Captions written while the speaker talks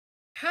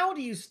How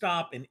do you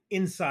stop an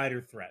insider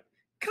threat?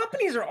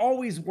 Companies are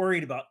always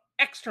worried about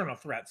external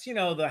threats,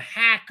 the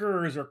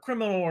hackers or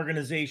criminal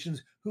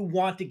organizations who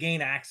want to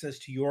gain access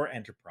to your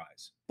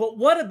enterprise. But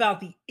what about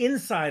the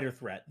insider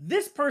threat?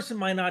 This person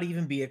might not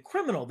even be a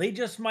criminal. They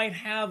just might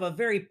have a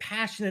very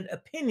passionate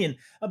opinion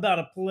about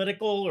a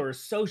political or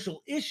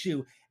social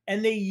issue,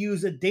 and they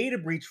use a data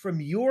breach from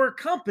your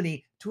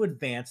company to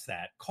advance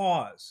that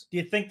cause. Do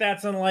you think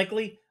that's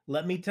unlikely?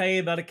 Let me tell you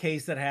about a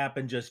case that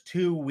happened just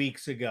 2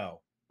 weeks ago.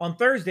 On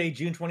Thursday,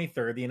 June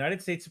 23rd, the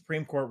United States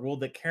Supreme Court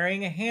ruled that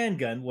carrying a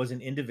handgun was an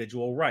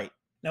individual right.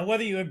 Now,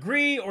 whether you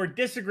agree or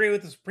disagree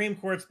with the Supreme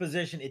Court's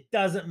position, it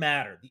doesn't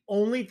matter. The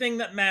only thing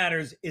that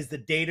matters is the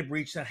data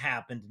breach that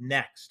happened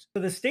next.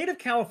 So, the state of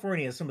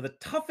California has some of the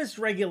toughest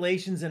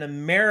regulations in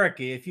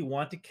America if you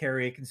want to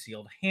carry a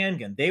concealed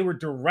handgun. They were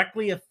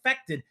directly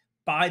affected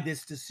by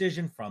this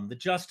decision from the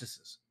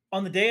justices.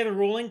 On the day of the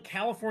ruling,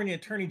 California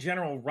Attorney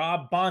General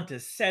Rob Bonta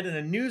said in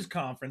a news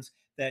conference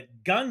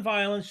that gun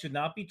violence should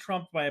not be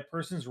trumped by a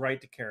person's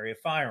right to carry a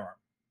firearm.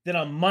 Then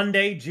on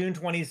Monday, June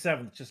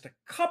 27th, just a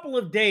couple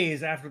of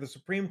days after the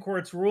Supreme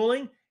Court's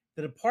ruling,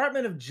 the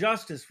Department of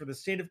Justice for the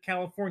state of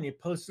California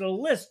posted a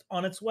list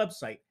on its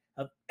website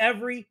of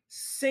every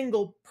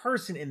single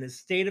person in the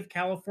state of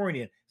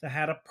California that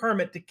had a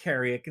permit to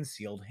carry a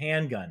concealed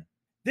handgun.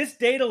 This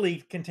data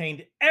leak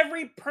contained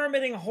every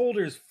permitting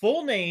holder's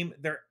full name,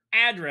 their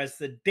address,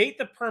 the date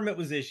the permit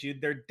was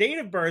issued, their date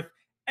of birth,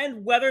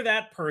 and whether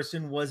that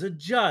person was a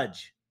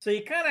judge. So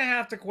you kind of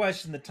have to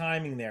question the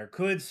timing there.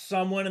 Could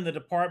someone in the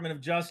Department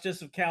of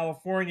Justice of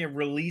California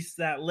release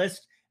that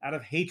list out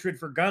of hatred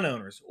for gun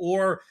owners?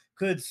 Or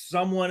could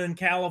someone in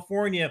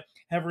California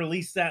have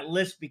released that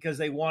list because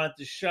they wanted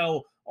to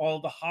show all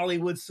the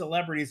Hollywood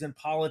celebrities and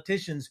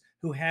politicians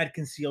who had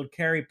concealed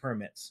carry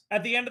permits?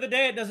 At the end of the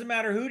day, it doesn't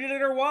matter who did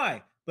it or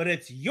why, but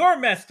it's your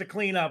mess to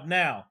clean up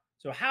now.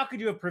 So how could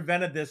you have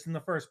prevented this in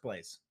the first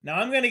place? Now,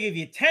 I'm going to give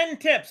you 10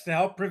 tips to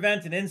help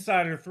prevent an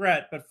insider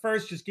threat, but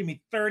first, just give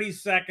me 30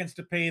 seconds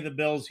to pay the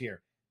bills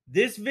here.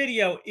 This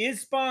video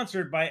is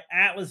sponsored by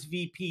Atlas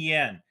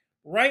VPN.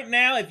 Right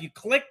now, if you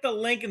click the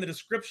link in the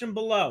description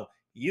below,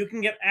 you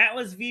can get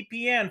Atlas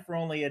VPN for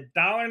only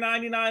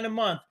 $1.99 a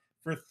month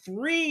for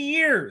 3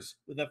 years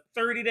with a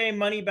 30-day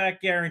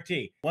money-back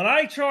guarantee. When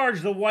I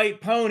charge the white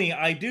pony,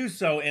 I do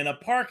so in a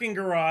parking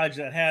garage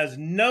that has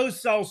no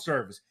cell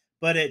service,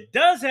 but it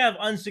does have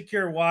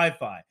unsecure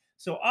Wi-Fi.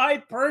 So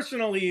I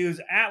personally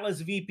use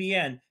Atlas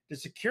VPN to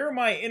secure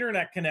my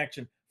internet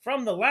connection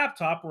from the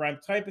laptop where I'm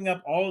typing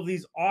up all of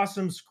these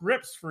awesome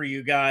scripts for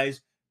you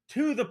guys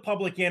to the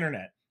public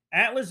internet.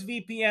 Atlas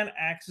VPN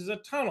acts as a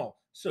tunnel,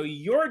 so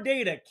your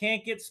data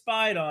can't get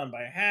spied on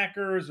by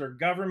hackers or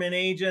government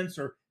agents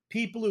or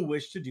people who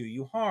wish to do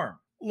you harm.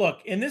 Look,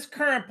 in this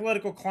current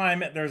political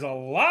climate, there's a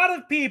lot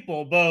of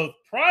people, both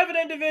private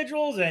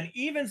individuals and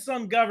even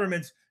some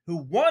governments, who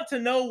want to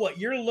know what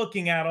you're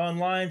looking at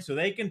online so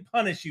they can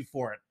punish you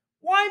for it.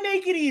 Why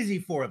make it easy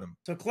for them?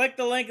 So click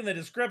the link in the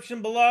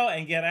description below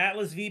and get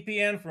Atlas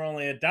VPN for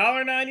only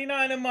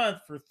 $1.99 a month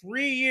for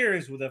 3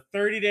 years with a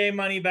 30-day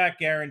money-back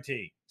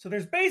guarantee. So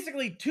there's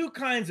basically two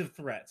kinds of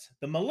threats: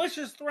 the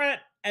malicious threat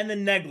and the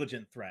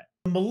negligent threat.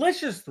 The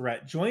malicious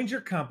threat joins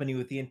your company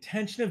with the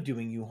intention of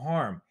doing you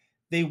harm.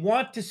 They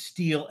want to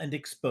steal and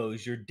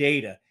expose your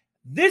data.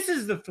 This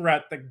is the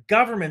threat that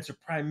governments are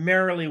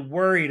primarily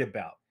worried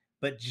about.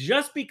 But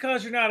just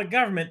because you're not a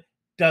government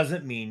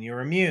doesn't mean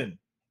you're immune.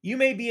 You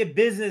may be a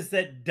business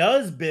that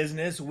does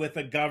business with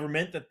a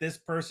government that this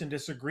person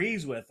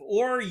disagrees with,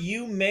 or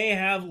you may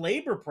have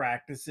labor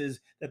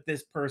practices that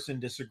this person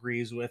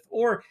disagrees with,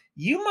 or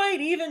you might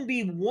even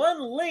be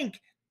one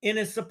link in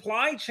a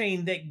supply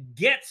chain that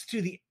gets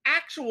to the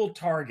actual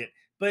target,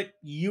 but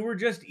you were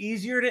just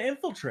easier to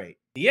infiltrate.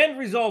 The end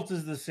result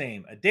is the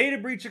same. A data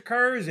breach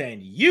occurs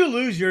and you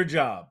lose your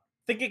job.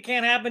 Think it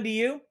can't happen to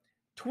you?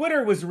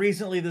 Twitter was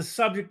recently the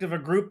subject of a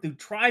group who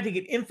tried to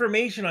get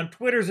information on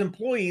Twitter's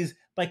employees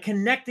by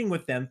connecting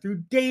with them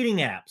through dating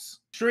apps.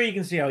 Sure, you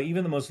can see how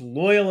even the most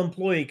loyal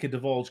employee could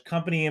divulge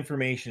company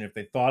information if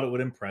they thought it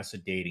would impress a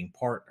dating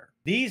partner.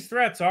 These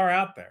threats are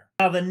out there.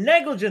 Now, the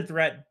negligent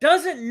threat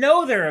doesn't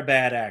know they're a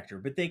bad actor,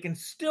 but they can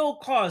still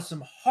cause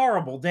some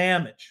horrible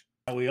damage.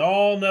 Now, we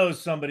all know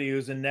somebody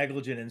who's a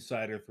negligent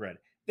insider threat.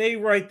 They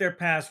write their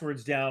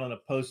passwords down on a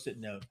post-it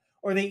note,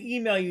 or they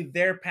email you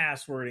their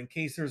password in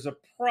case there's a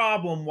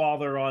problem while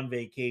they're on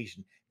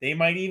vacation. They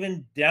might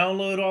even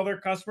download all their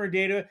customer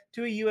data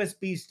to a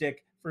USB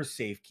stick for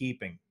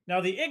safekeeping.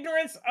 Now, the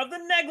ignorance of the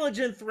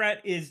negligent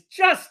threat is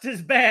just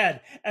as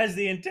bad as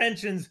the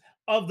intentions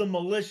of the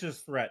malicious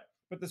threat,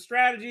 but the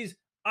strategies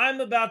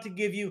I'm about to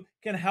give you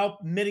can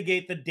help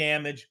mitigate the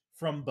damage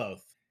from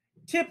both.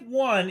 Tip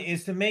one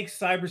is to make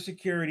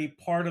cybersecurity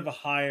part of the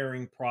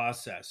hiring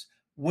process.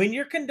 When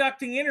you're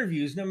conducting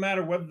interviews, no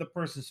matter whether the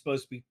person's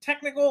supposed to be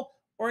technical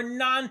or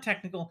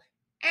non-technical,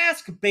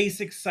 ask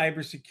basic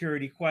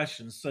cybersecurity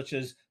questions such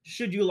as,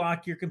 should you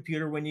lock your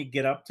computer when you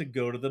get up to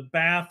go to the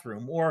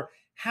bathroom? Or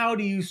how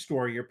do you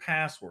store your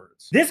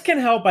passwords? This can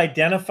help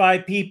identify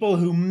people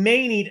who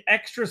may need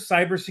extra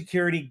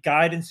cybersecurity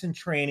guidance and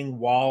training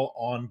while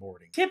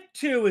onboarding. Tip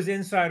 2 is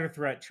insider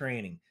threat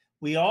training.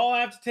 We all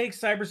have to take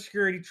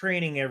cybersecurity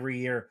training every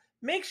year.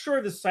 Make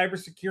sure the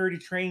cybersecurity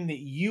training that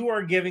you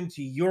are giving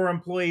to your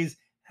employees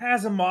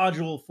has a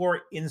module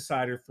for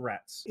insider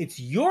threats. It's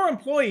your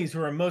employees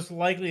who are most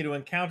likely to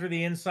encounter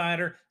the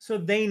insider, so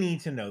they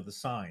need to know the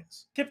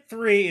signs. Tip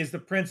 3 is the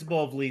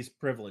principle of least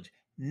privilege.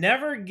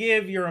 Never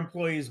give your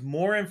employees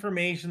more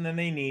information than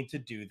they need to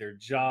do their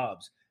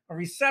jobs. A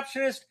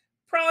receptionist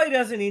probably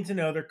doesn't need to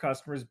know their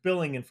customers'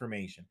 billing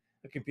information.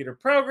 A computer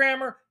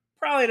programmer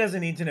probably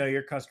doesn't need to know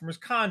your customer's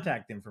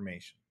contact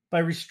information. By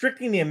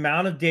restricting the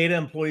amount of data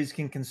employees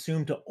can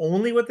consume to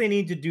only what they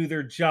need to do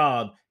their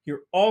job,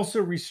 you're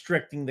also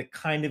restricting the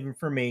kind of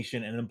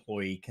information an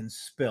employee can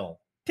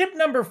spill. Tip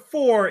number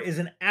 4 is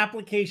an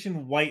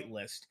application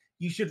whitelist.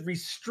 You should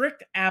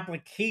restrict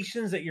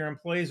applications that your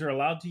employees are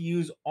allowed to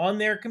use on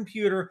their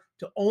computer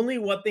to only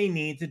what they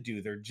need to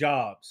do their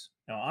jobs.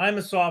 Now, I'm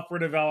a software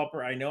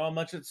developer. I know how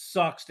much it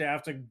sucks to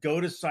have to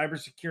go to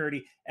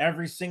cybersecurity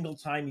every single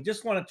time. You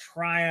just want to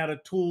try out a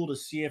tool to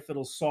see if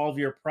it'll solve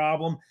your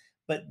problem,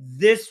 but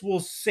this will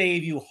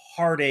save you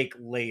heartache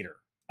later.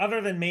 Other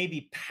than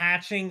maybe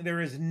patching,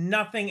 there is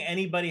nothing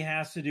anybody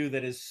has to do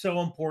that is so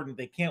important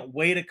they can't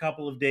wait a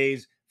couple of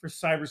days for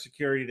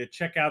cybersecurity to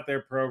check out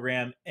their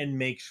program and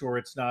make sure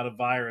it's not a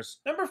virus.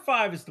 Number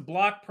 5 is to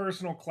block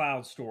personal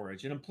cloud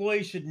storage. An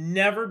employee should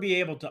never be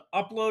able to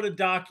upload a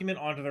document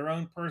onto their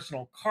own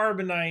personal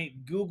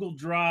Carbonite, Google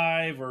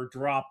Drive, or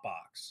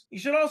Dropbox. You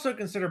should also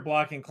consider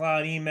blocking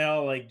cloud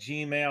email like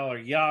Gmail or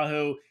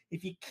Yahoo.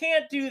 If you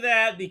can't do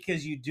that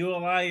because you do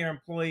allow your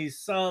employees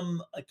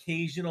some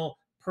occasional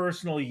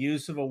personal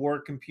use of a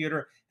work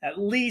computer, at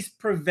least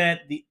prevent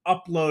the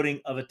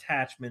uploading of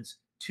attachments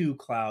to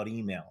cloud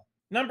email.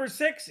 Number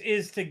 6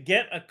 is to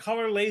get a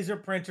color laser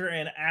printer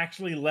and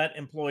actually let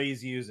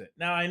employees use it.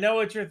 Now, I know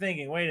what you're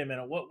thinking. Wait a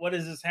minute. What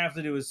does this have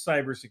to do with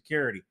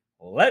cybersecurity?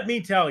 Let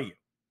me tell you.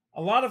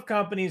 A lot of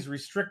companies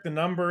restrict the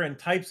number and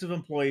types of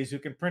employees who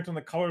can print on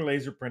the color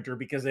laser printer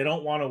because they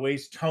don't want to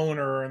waste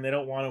toner and they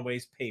don't want to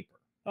waste paper.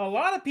 A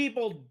lot of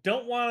people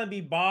don't want to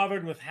be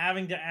bothered with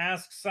having to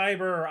ask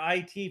cyber or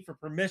IT for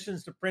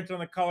permissions to print on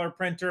the color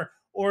printer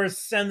or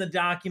send the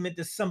document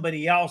to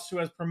somebody else who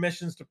has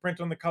permissions to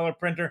print on the color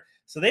printer.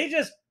 So they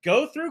just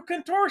go through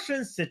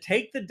contortions to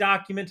take the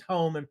document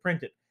home and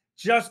print it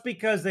just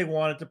because they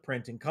want it to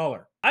print in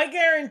color. I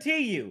guarantee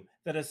you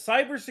that a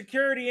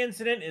cybersecurity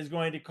incident is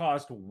going to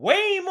cost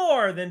way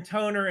more than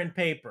toner and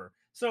paper.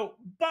 So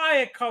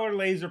buy a color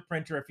laser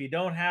printer if you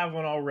don't have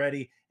one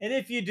already. And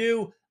if you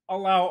do,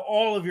 allow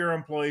all of your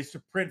employees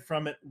to print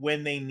from it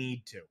when they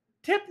need to.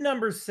 Tip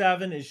number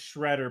 7 is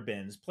shredder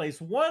bins. Place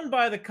one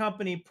by the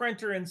company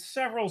printer and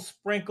several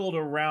sprinkled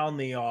around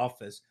the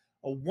office.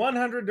 A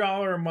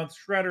 $100 a month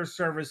shredder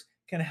service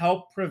can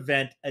help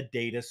prevent a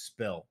data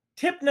spill.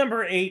 Tip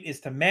number 8 is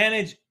to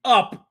manage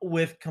up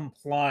with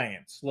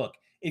compliance. Look,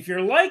 if you're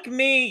like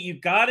me, you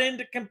got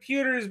into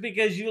computers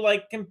because you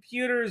like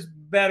computers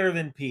better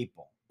than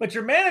people. But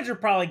your manager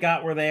probably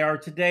got where they are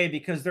today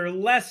because they're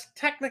less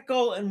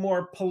technical and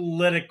more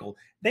political.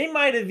 They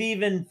might have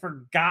even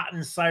forgotten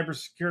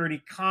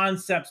cybersecurity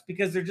concepts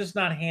because they're just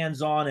not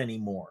hands-on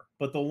anymore.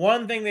 But the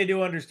one thing they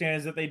do understand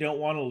is that they don't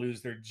want to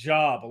lose their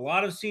job. A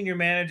lot of senior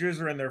managers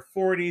are in their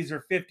 40s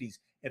or 50s.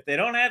 If they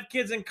don't have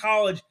kids in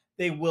college,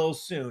 they will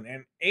soon.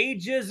 And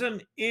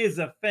ageism is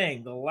a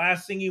thing. The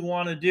last thing you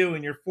want to do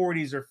in your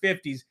 40s or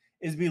 50s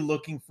is be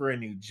looking for a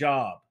new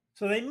job.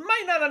 So they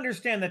might not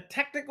understand the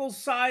technical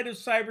side of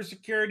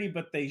cybersecurity,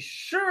 but they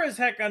sure as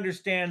heck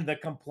understand the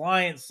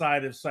compliance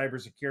side of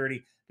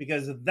cybersecurity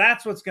because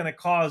that's what's going to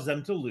cause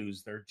them to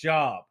lose their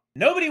job.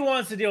 Nobody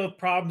wants to deal with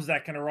problems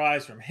that can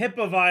arise from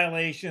HIPAA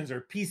violations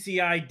or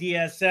PCI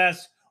DSS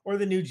or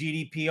the new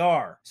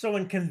GDPR. So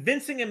when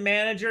convincing a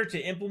manager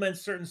to implement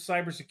certain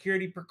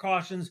cybersecurity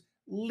precautions,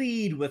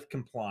 lead with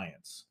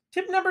compliance.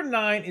 Tip number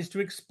 9 is to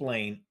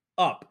explain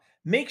up.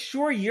 Make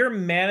sure your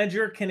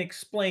manager can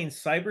explain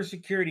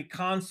cybersecurity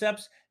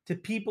concepts to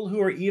people who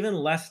are even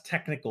less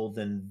technical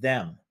than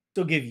them.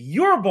 So give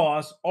your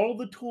boss all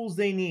the tools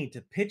they need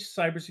to pitch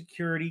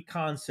cybersecurity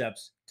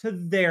concepts to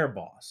their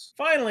boss.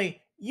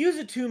 Finally, use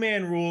a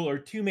two-man rule or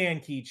two-man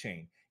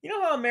keychain. You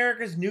know how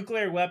America's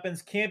nuclear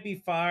weapons can't be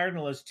fired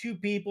unless two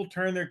people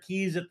turn their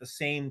keys at the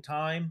same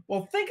time?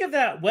 Well, think of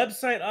that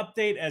website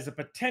update as a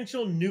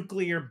potential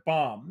nuclear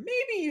bomb.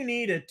 Maybe you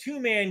need a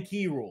two-man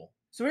key rule.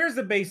 So here's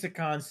the basic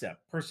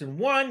concept. Person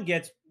 1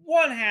 gets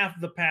one half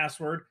of the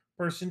password.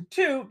 Person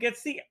 2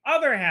 gets the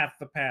other half of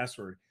the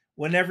password.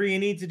 Whenever you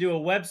need to do a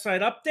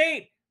website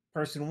update,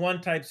 person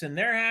 1 types in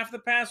their half of the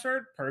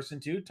password. Person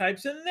 2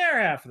 types in their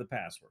half of the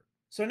password.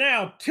 So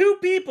now two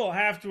people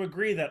have to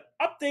agree that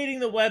updating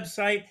the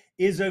website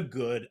is a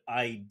good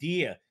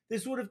idea.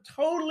 This would have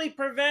totally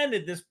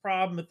prevented this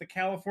problem at the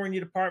California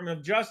Department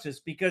of Justice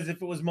because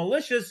if it was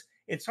malicious,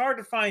 it's hard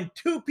to find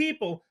two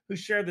people who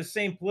share the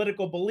same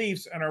political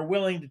beliefs and are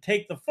willing to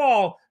take the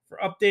fall for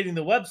updating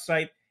the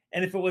website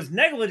And if it was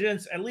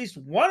negligence, at least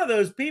one of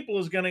those people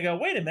is going to go,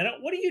 wait a minute,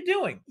 what are you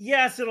doing?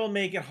 Yes, it'll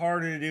make it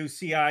harder to do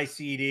CI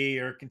CD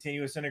or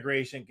continuous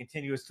integration,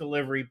 continuous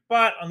delivery.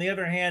 But on the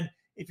other hand,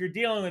 if you're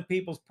dealing with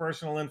people's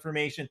personal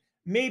information,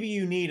 maybe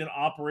you need an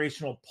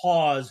operational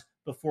pause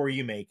before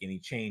you make any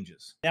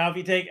changes. Now, if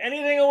you take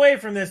anything away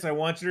from this, I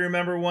want you to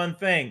remember one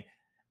thing.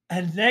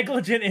 A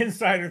negligent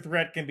insider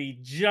threat can be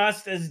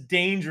just as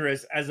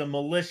dangerous as a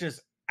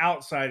malicious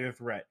outsider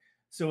threat.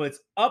 So it's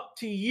up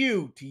to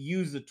you to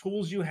use the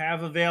tools you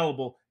have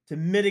available to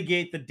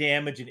mitigate the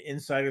damage an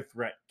insider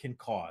threat can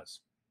cause.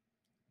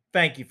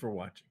 Thank you for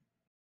watching.